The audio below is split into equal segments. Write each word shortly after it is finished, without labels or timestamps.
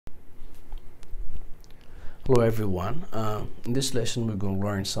Hello everyone. In this lesson we're going to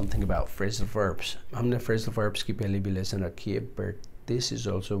learn something about phrasal verbs. हमने phrasal verbs की पहले भी lesson रखी है, but this is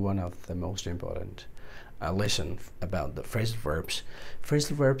also one of the most important lesson about the phrasal verbs.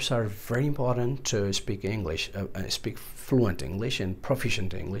 Phrasal verbs are very important to speak English, speak fluent English and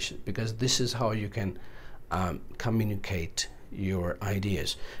proficient English, because this is how you can communicate your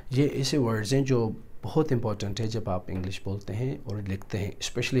ideas. ये ऐसे words हैं जो बहुत important है जब आप English बोलते हैं और लिखते हैं,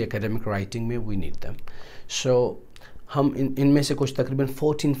 स्पेशली एकेडमिक राइटिंग में वी नीड देम. सो हम इनमें से कुछ तकरीबन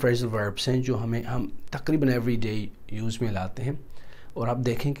 14 फ्रेजल वर्ब्स हैं जो हम तकरीबन एवरी डे यूज़ में लाते हैं, और आप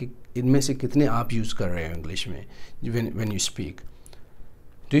देखें कि इनमें से कितने आप यूज़ कर रहे हो इंग्लिश में when you speak.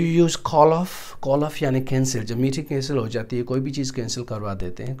 Do you use call of? Call of यानी कैंसिल. जब मीटिंग कैंसिल हो जाती है, कोई भी चीज़ कैंसिल करवा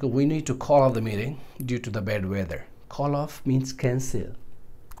देते हैं, we need to call of the meeting due to the bad weather. Call of means cancel.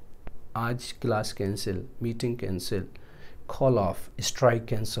 आज class cancel, meeting cancel. Call of, strike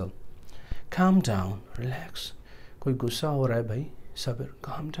cancel. Calm down, relax. कोई गुस्सा हो रहा है भाई, सब्र.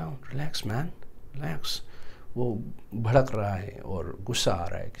 Calm down, relax man, relax. वो भड़क रहा है और गुस्सा आ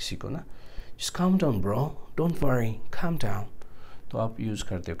रहा है किसी को ना, just calm down bro, don't worry, calm down. तो आप यूज़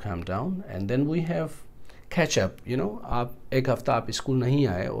करते हो calm down. And then we have catch up. You know, आप एक हफ्ता आप स्कूल नहीं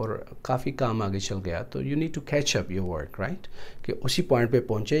आए और काफ़ी काम आगे चल गया, तो you need to catch up your work, right, कि उसी पॉइंट पे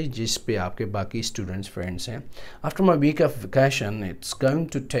पहुँचे जिस पे आपके बाकी स्टूडेंट्स फ्रेंड्स हैं. After my week of vacation it's going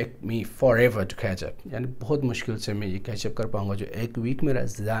to take me for ever to catch up. यानी बहुत मुश्किल से मैं ये कैच अप कर पाऊँगा. जो एक वीक मेरा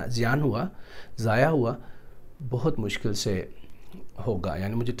ज़ाया हुआ बहुत मुश्किल से होगा,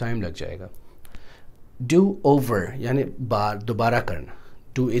 यानी मुझे टाइम लग जाएगा. डू ओवर यानी दोबारा करना.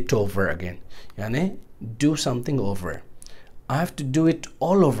 डू इट ओवर अगेन यानी do something over. I have to do it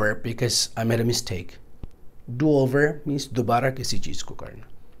all over because I made a mistake. Do over means दोबारा किसी चीज़ को करना.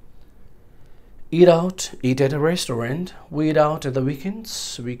 Eat out, eat at a restaurant. We eat out at the weekends.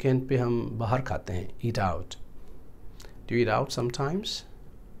 Weekend पे हम बाहर खाते हैं. Eat out. Do you eat out sometimes?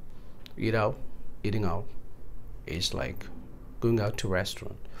 Eat out, eating out is like going out to a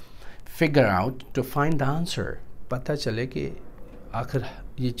restaurant. Figure out, to find the answer. पता चले कि आखिर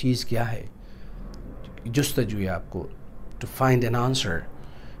ये चीज़ क्या है. जस्तजू है आपको. to find an answer.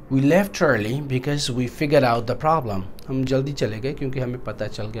 We left early because we figured out the problem. हम जल्दी चले गए क्योंकि हमें पता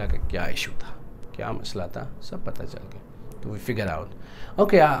चल गया कि क्या इशू था, क्या मसला था, सब पता चल गया. तो we figured out.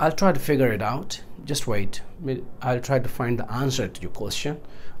 Okay, I'll try to figure it out. Just wait. I'll try to find the answer to your question.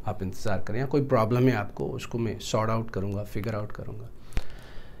 आप इंतज़ार करें. कोई प्रॉब्लम है आपको, उसको मैं सॉर्ट आउट करूँगा, फिगर आउट करूँगा.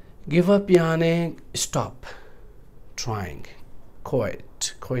 गिव अप यानी स्टॉप ट्राइंग.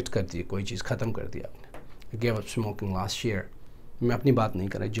 क्विट कर दिए, कोई चीज़ ख़त्म कर दी आपने. I gave up smoking last year. मैं अपनी बात नहीं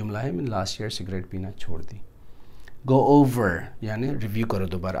कर रहा, जुमला है, मैंने लास्ट ईयर सिगरेट पीना छोड़ दी. Go over यानी रिव्यू करो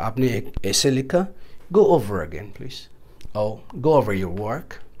दोबारा. आपने एक ऐसे लिखा, go over again please. Oh, go over your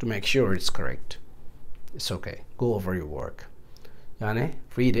work to make sure it's correct. It's okay. Go over your work यानी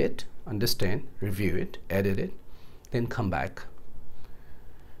read it, understand, review it, edit it, then come back.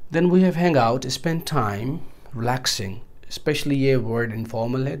 Then we have hang out, spend time, relaxing. Especially ये word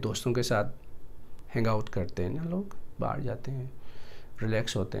informal है, दोस्तों के साथ hang out करते हैं ना लोग, बाहर जाते हैं,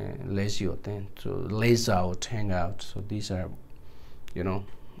 रिलैक्स होते हैं, लेजी होते हैं. तो लेज out, hang out. So these are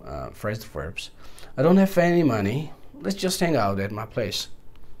phrasal verbs. I don't have any money, let's just hang out at my place.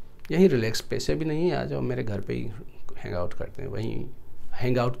 यही रिलैक्स. पैसे भी नहीं, आ जाओ मेरे घर पे ही हैंग आउट करते हैं. वहीं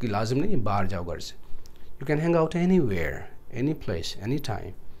हैंग आउट की लाजिम नहीं है बाहर जाओ घर से. You can hang out any where, any place, any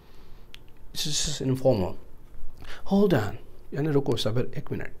time. This is informal. Hold on यानी रुको, सबर,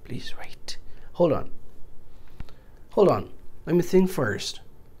 एक minute please, wait. Hold on, let me think first.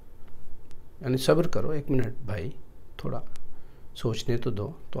 यानी सब्र करो, एक मिनट भाई, थोड़ा सोचने तो दो.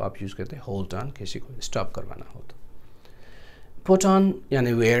 तो आप यूज़ करते हैं होल्ड ऑन, किसी को स्टॉप करवाना हो तो. पुट ऑन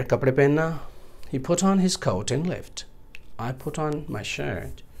यानी वेयर, कपड़े पहनना. He put on his coat and left. I put on my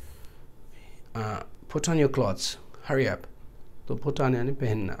shirt. Put on your clothes, hurry up. तो put on यानी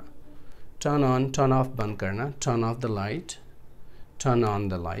पहनना. Turn on, turn off बंद करना. Turn off the light, turn on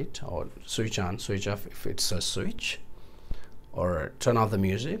the light, or switch on, switch off if it's a switch, or turn off the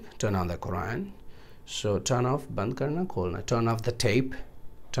music, turn on the Quran. So turn off बंद करना, खोलना. Turn off the tape,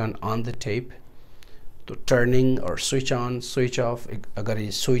 turn on the tape. तो turning or switch on, switch off. अगर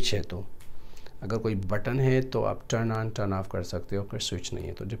ये switch है तो, अगर कोई बटन है तो आप turn on, turn off कर सकते हो. अगर switch नहीं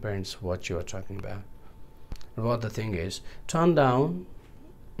है तो depends what you are talking about. What the thing is, turn down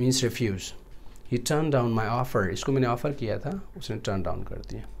means refuse. He turned down my offer. इसको मैंने ऑफ़र किया था, उसने टर्न डाउन कर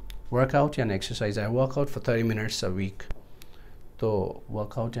दिया. वर्कआउट यानी exercise. I work out for 30 minutes a week. तो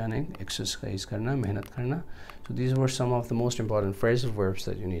workout यानी एक्सरसाइज करना, मेहनत करना. So these were some of the most important phrasal verbs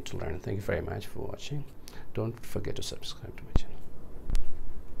that you need to learn. Thank you very much for watching. Don't forget to subscribe to my channel.